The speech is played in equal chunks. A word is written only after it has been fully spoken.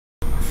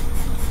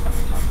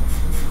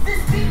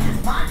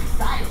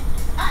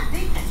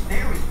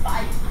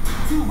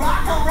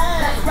rock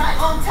around. That's right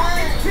on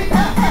time. It's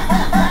tricky.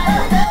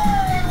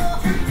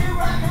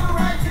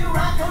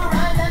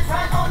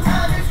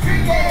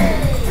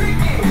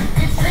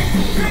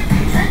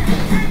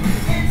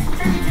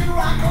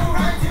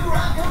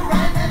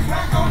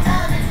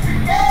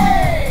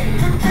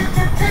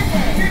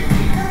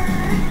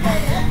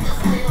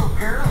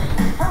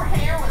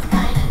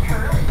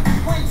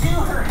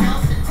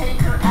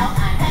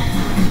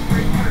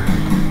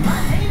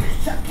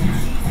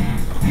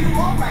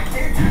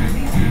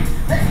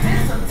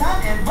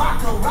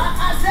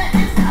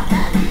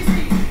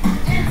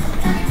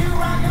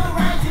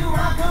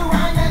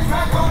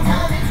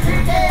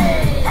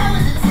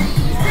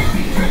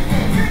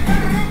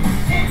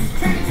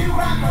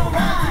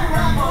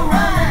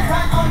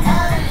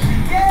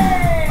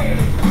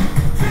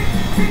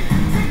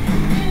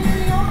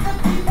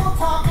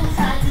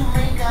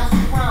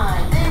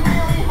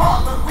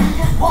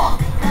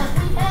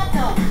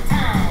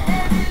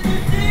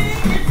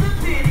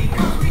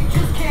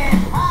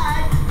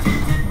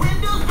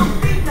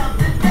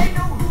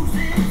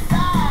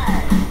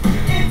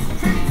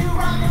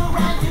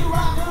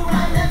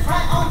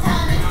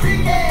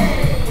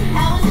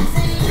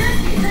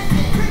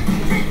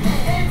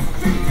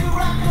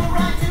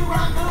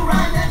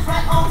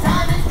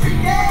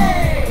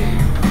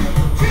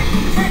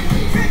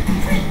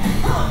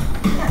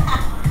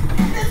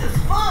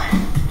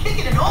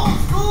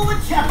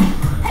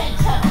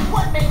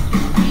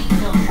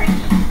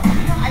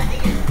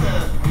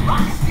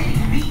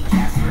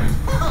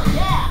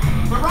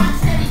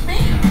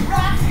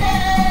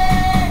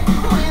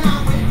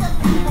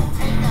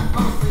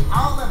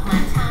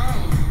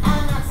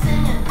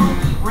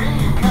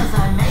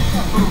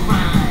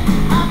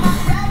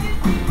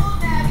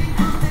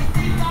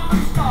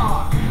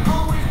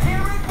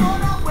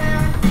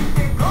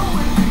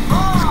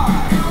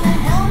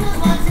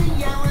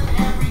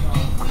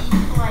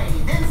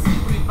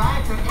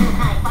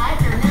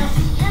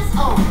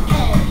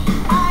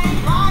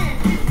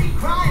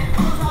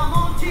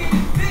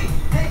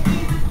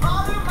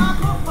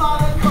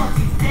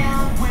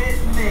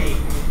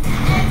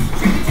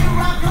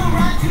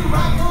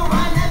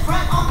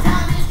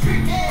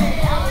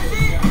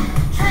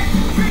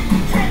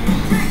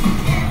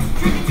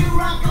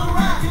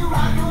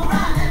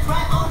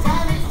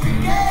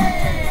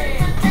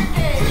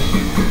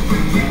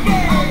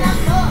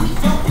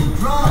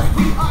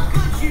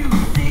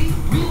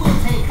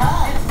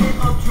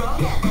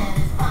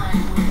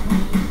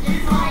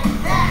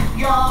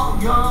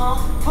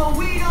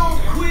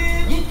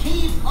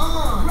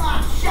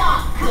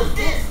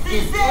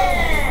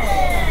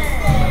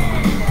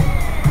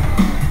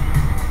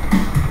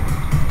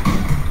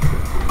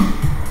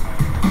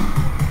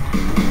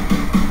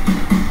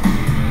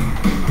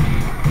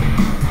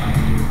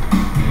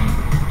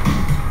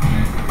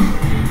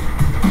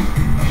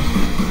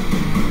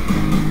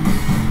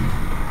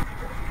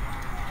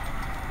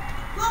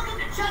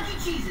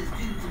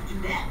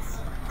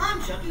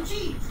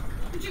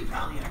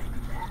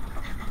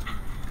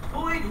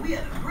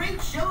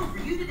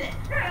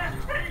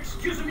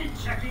 Excuse me,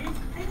 Chucky.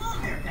 Hang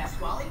on there,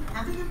 Pasquale.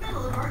 I'm in the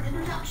middle of our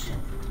introduction.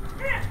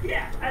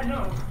 Yeah, I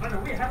know,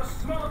 but we have a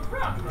small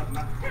problem.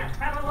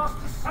 I lost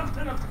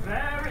something of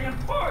very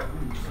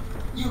important.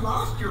 You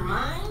lost your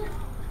mind?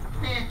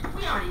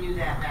 We already knew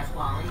that,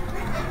 Pasquale.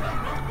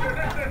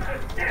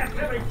 Yeah,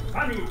 very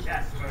funny,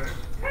 Jasper.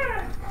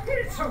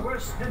 It's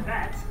worse than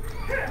that.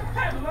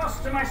 I've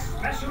lost my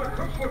special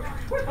cookbook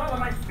with all of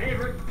my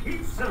favorite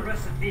pizza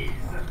recipes.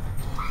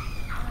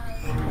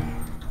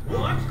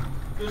 What?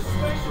 The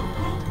special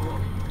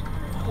cookbook?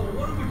 Oh,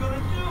 what are we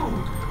gonna do?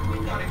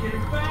 We gotta get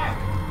it back.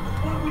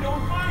 What if we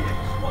don't find it?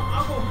 Well,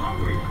 I'll go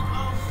hungry.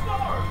 I'll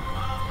starve.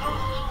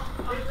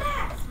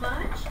 Relax,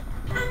 Munch.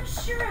 I'm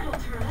sure it'll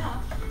turn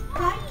up.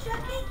 Right,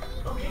 Chucky?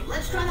 Okay,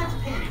 let's try not to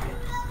panic.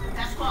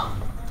 Pasquale,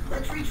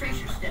 let's retrace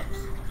your steps.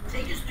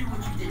 Take us through what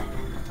you did.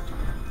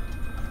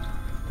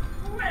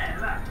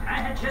 Well,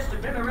 I had just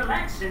been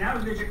relaxing out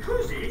in the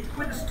jacuzzi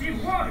with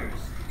Steve Waters,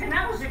 and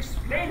I was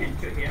explaining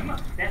to him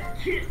that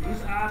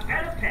kittens are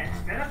better pets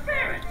than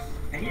ferrets.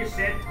 And he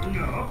said,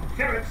 no,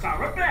 ferrets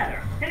are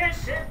better. And I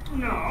said,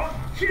 no,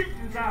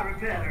 kittens are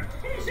better.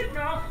 And he said,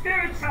 no,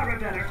 ferrets are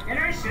better. And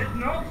I said,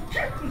 no,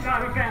 kittens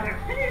are better.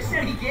 And he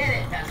said, We get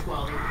it,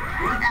 Pasquale.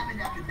 What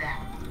happened after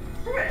that?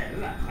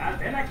 Well,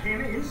 then I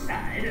came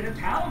inside and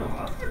toweled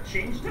off,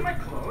 changed my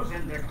clothes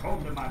and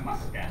combed my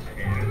mustache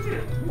hairs,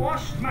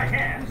 washed my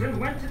hands and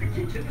went to the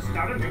kitchen to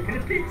start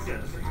making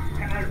pizzas.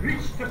 And I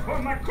reached for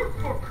my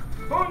cookbook,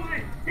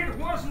 only it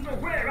wasn't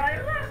where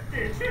I left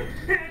it.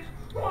 It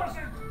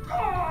wasn't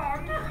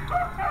gone.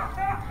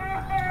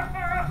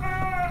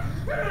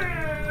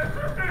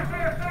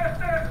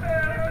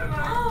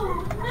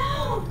 Oh,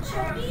 no,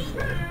 Chucky.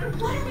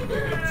 What are we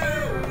going to do?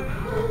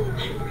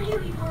 I'm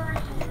really worried.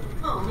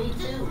 Oh, me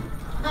too.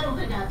 I don't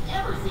think I've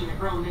ever seen a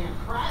grown man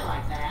cry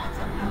like that.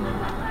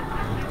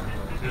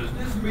 Does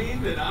this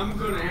mean that I'm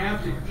gonna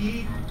have to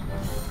eat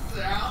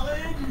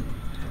salad?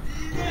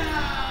 No!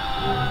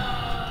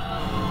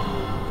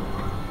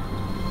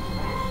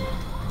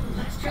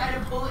 Let's try to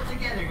pull it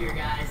here,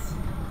 guys.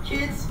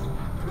 Kids,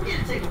 we need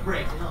to take a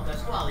break to help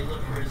Pasquale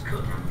look for his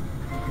cooking.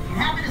 If you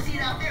happen to see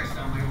it out there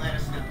somewhere, let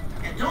us know.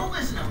 And don't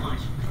listen to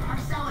Munch. Our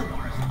salad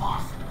bar is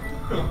awesome.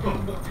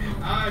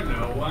 I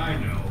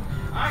know.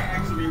 I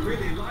actually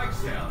really like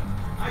salad.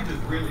 I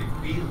just really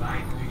feel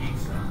like to eat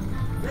some.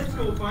 Let's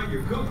go find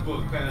your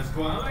cookbook,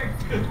 Pasquale. What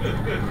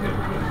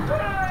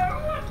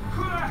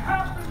could have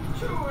happened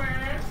to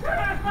it?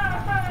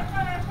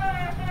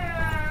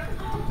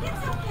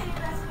 It's okay,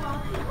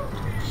 Pasquale.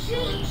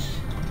 Sheesh!